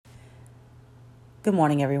Good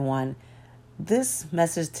morning, everyone. This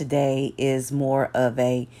message today is more of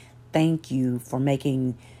a thank you for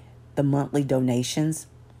making the monthly donations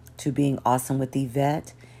to Being Awesome with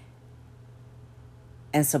Yvette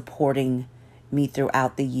and supporting me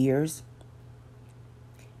throughout the years,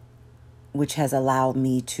 which has allowed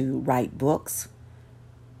me to write books.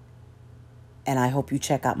 And I hope you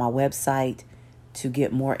check out my website to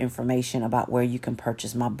get more information about where you can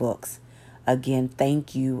purchase my books. Again,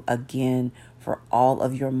 thank you again for all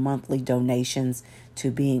of your monthly donations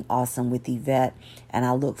to Being Awesome with Yvette. And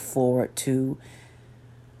I look forward to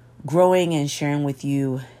growing and sharing with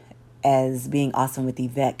you as Being Awesome with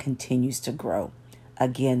Yvette continues to grow.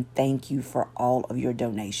 Again, thank you for all of your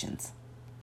donations.